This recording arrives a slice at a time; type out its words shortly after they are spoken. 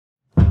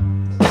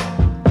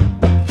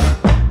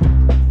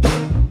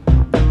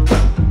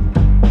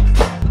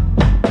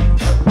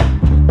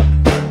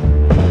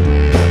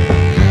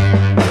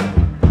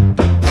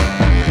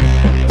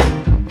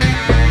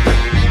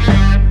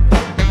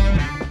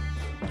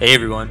Hey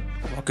everyone,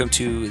 welcome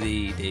to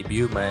the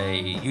debut of my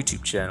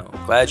YouTube channel.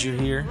 Glad you're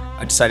here.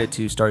 I decided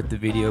to start the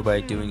video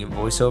by doing a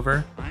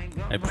voiceover.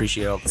 I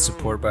appreciate all the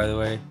support, by the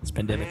way. This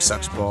pandemic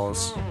sucks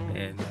balls,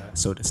 and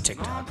so does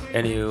TikTok.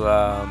 Anyway,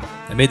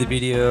 I made the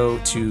video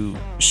to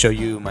show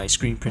you my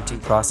screen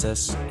printing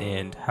process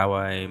and how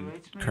I'm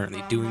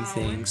currently doing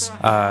things.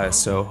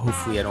 So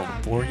hopefully I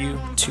don't bore you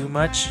too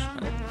much.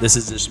 This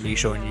is just me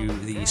showing you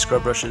the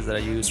scrub brushes that I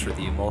use for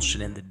the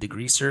emulsion and the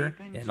degreaser,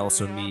 and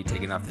also me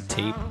taking off the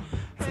tape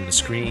from the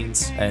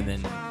screens and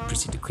then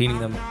proceed to cleaning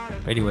them.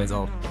 But anyways,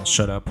 I'll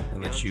shut up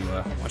and let you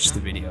watch the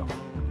video.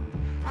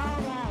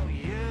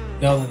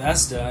 Now that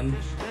that's done,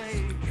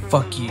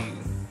 fuck you.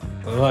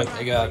 But look,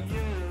 I got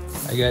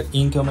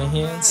ink on my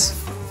hands,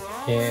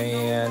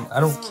 and I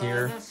don't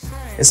care.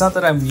 It's not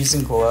that I'm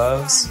using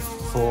gloves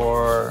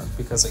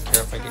because I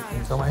care if I get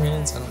ink on my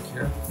hands. I don't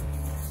care.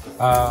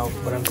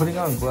 But I'm putting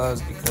on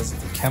gloves because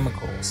of the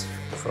chemicals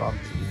from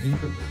the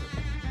ink remover.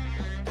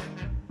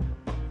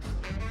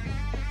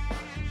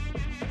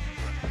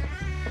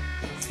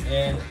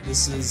 And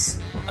this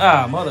is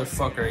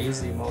motherfucker, I use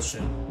the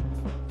emulsion.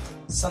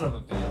 Son of a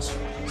bitch.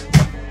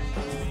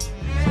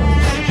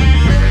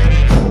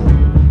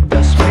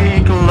 Just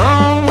speak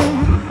low,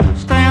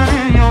 stand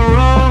in your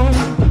row.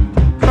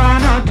 Try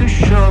not to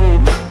show,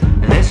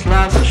 this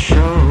life's a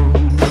show.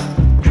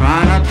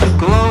 Try not to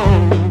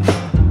glow,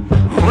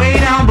 way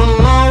down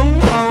below.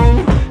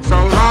 It's a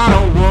lot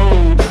of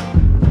woe,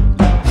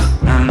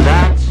 and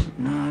that's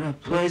not a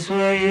place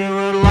where you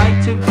would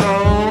like to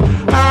go.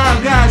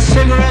 I've got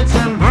cigarettes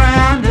and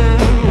brandy,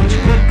 which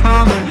could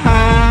come in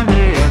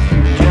handy if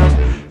you just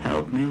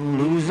help me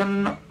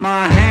loosen up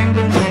my hand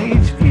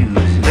grenades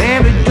fuse.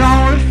 Baby,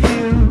 don't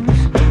refuse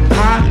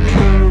my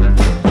truth,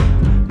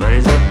 but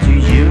it's up to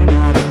you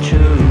not to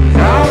choose. I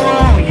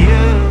want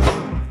you.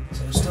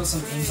 So there's still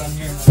some ink on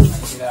here and I'm trying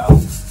to get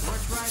out.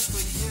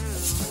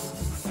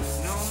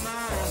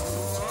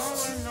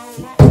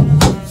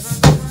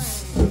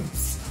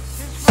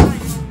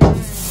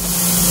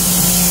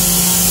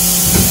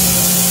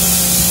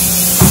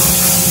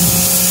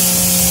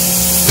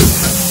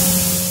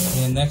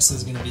 And next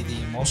is going to be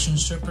the emulsion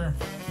stripper.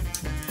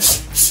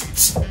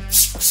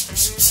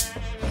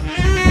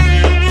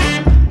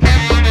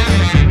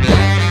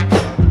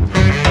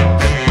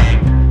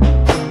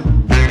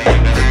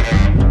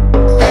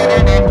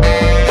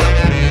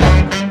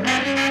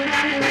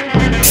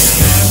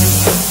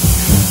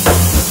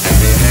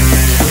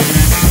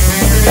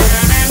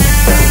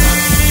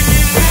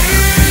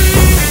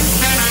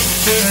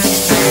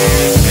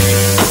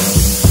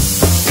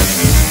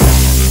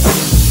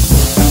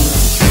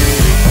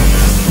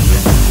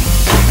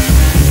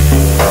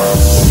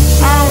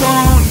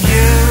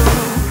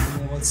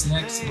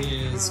 Next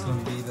is going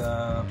to be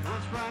the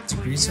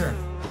degreaser.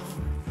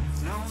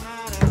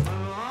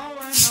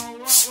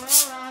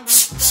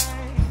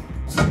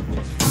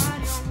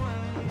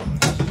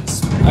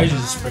 I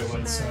just spray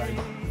one side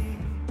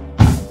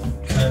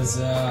because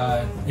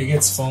it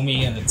gets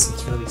foamy and it's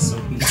really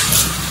soapy. So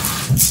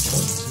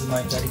this is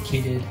my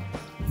dedicated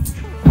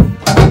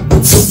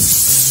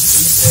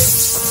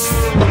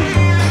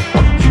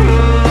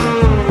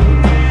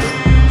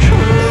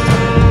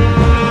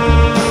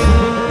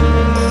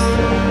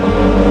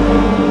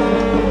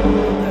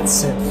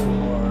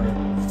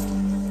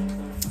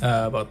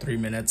about 3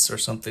 minutes or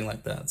something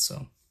like that.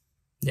 So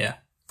yeah,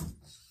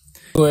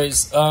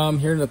 anyways,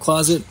 here in the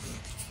closet,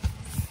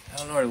 I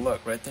don't know where to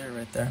look. Right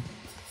there.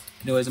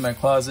 Anyways, in my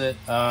closet,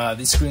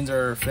 these screens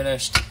are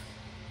finished.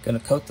 Gonna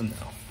coat them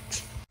now.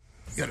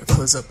 You gotta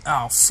close up,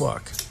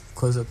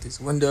 close up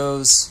these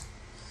windows.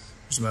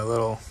 There's my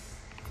little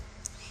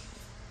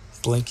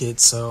blanket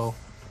so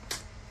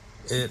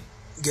it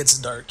gets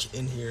dark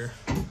in here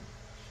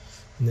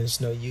and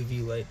there's no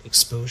UV light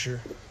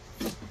exposure.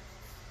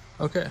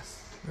 Okay,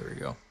 there we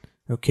go.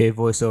 Okay,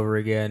 voiceover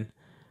again.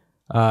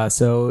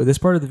 So this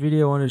part of the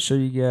video, I wanted to show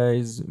you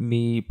guys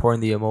me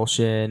pouring the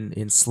emulsion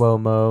in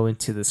slow-mo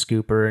into the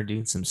scooper and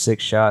doing some sick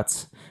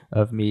shots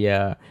of me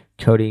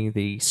coating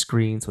the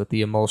screens with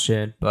the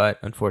emulsion, but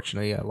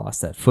unfortunately I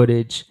lost that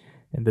footage,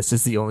 and this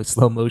is the only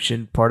slow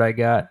motion part I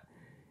got.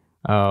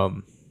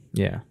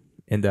 Yeah,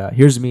 and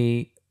here's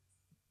me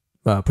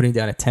putting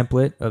down a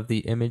template of the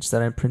image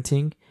that I'm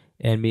printing,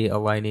 and me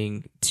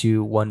aligning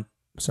two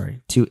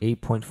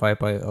 8.5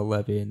 by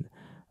 11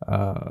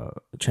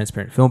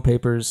 transparent film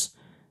papers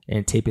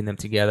and taping them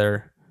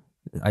together.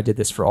 I did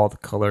this for all the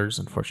colors.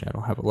 Unfortunately, I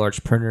don't have a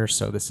large printer,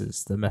 so this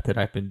is the method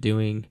I've been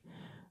doing.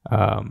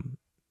 And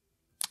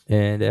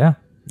yeah,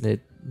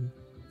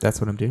 that's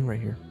what I'm doing right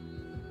here.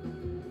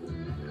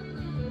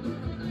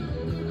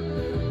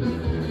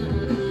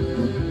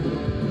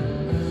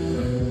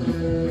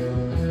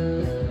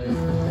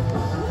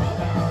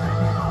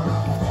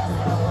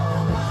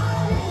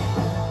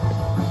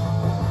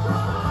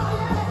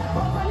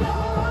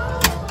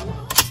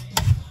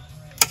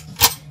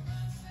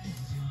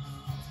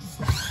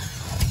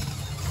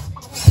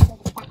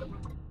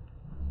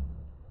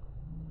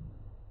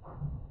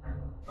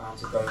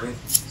 To go with.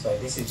 So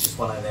this is just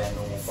one of their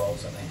normal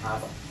bowls that they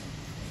have.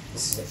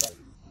 This is a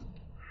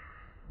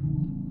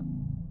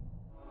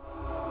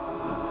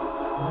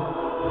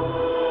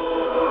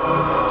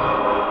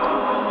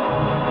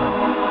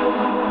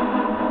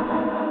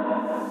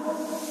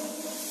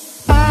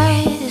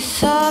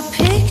saw a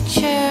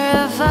picture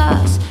of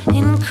us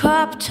in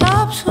crop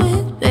tops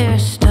with bare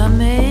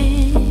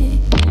stomachs.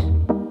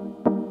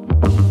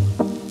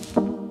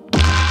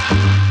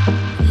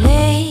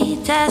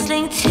 Late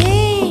dazzling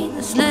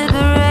teens,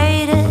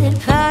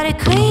 liberated party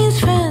queens,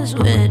 friends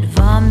with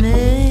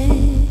vomit.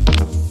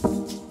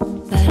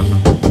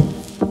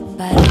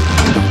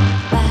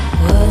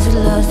 Was it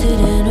lost it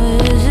in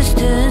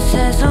resistance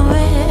as somewhere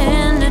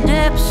in the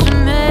depths of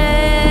me?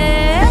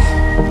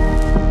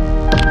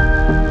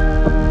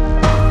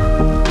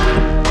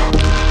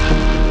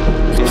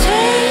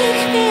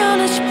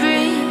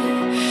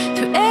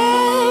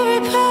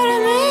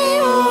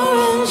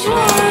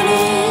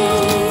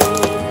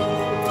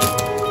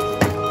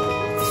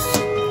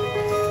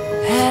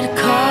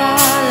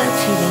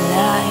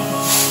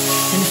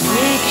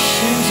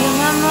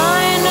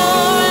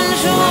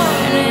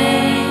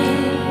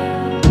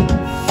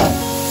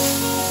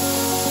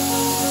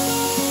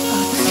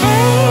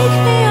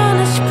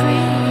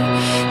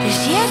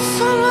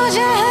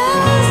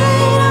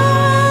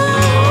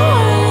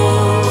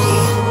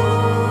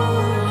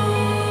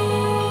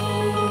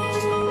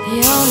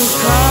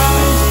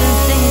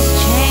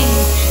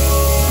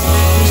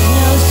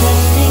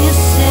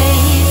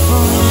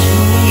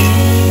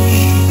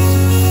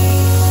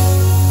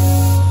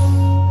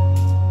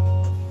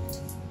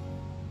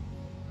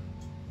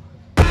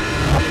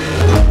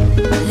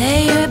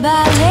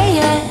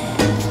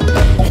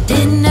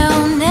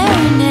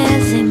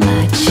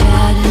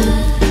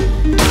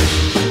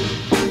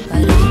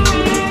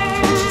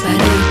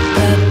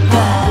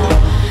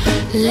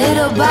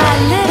 Little by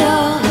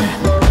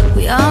little,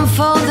 we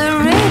unfold the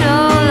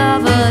riddle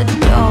of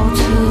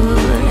adulthood.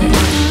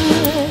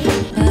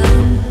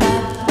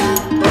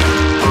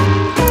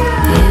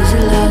 Is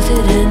it lost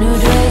hidden or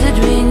does it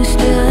ring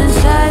still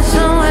inside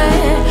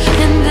somewhere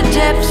in the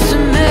depths of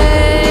me?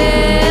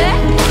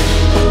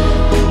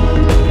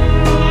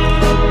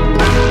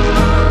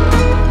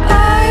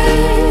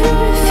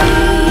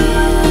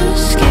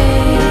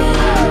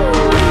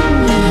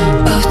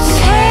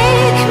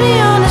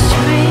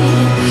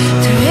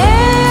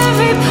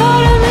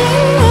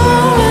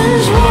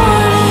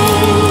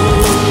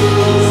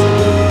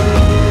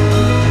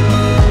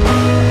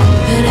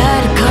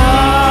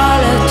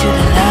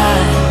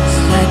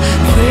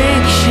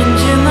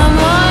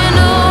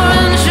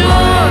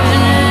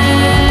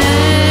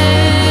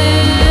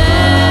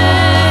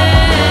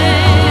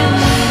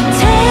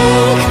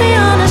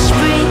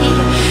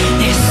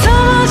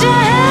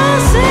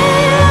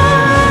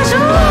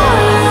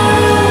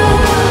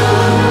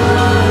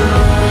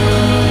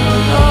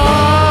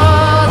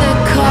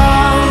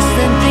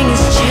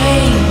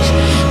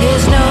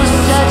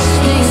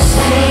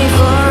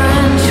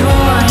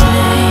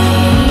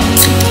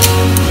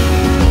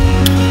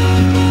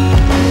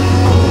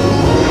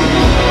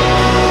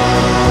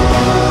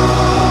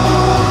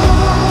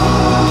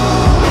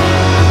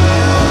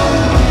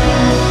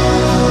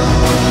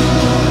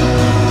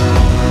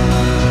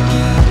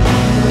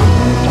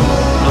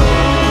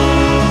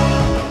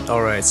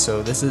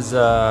 So this is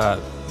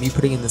me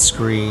putting in the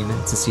screen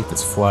to see if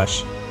it's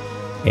flush,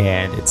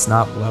 and it's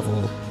not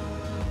level,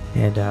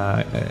 and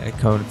I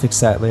come and fix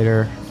that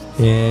later.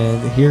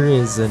 And here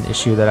is an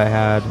issue that I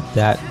had,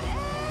 that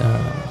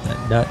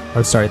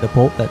the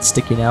bolt that's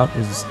sticking out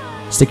is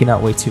sticking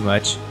out way too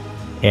much,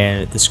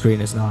 and the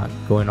screen is not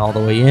going all the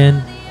way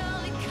in.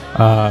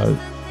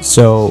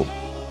 So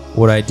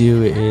what I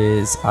do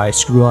is I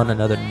screw on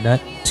another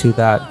nut to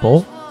that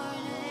bolt,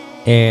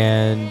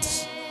 and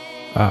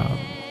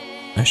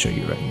I'll show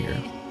you right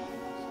here.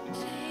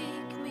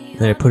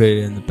 Then I put it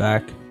in the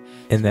back,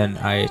 and then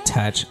I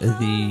attach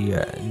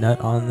the nut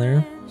on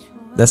there.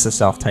 That's a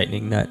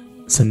self-tightening nut,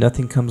 so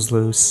nothing comes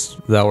loose.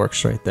 That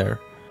works right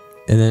there.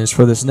 And then as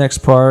for this next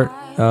part,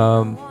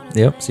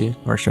 yep, see,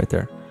 works right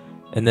there.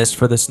 And this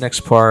for this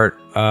next part,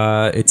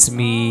 it's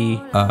me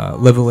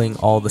leveling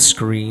all the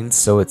screens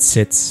so it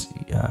sits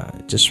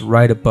just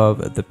right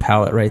above the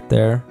pallet right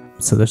there.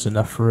 So there's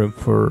enough room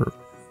for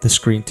the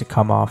screen to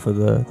come off of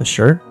the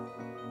shirt.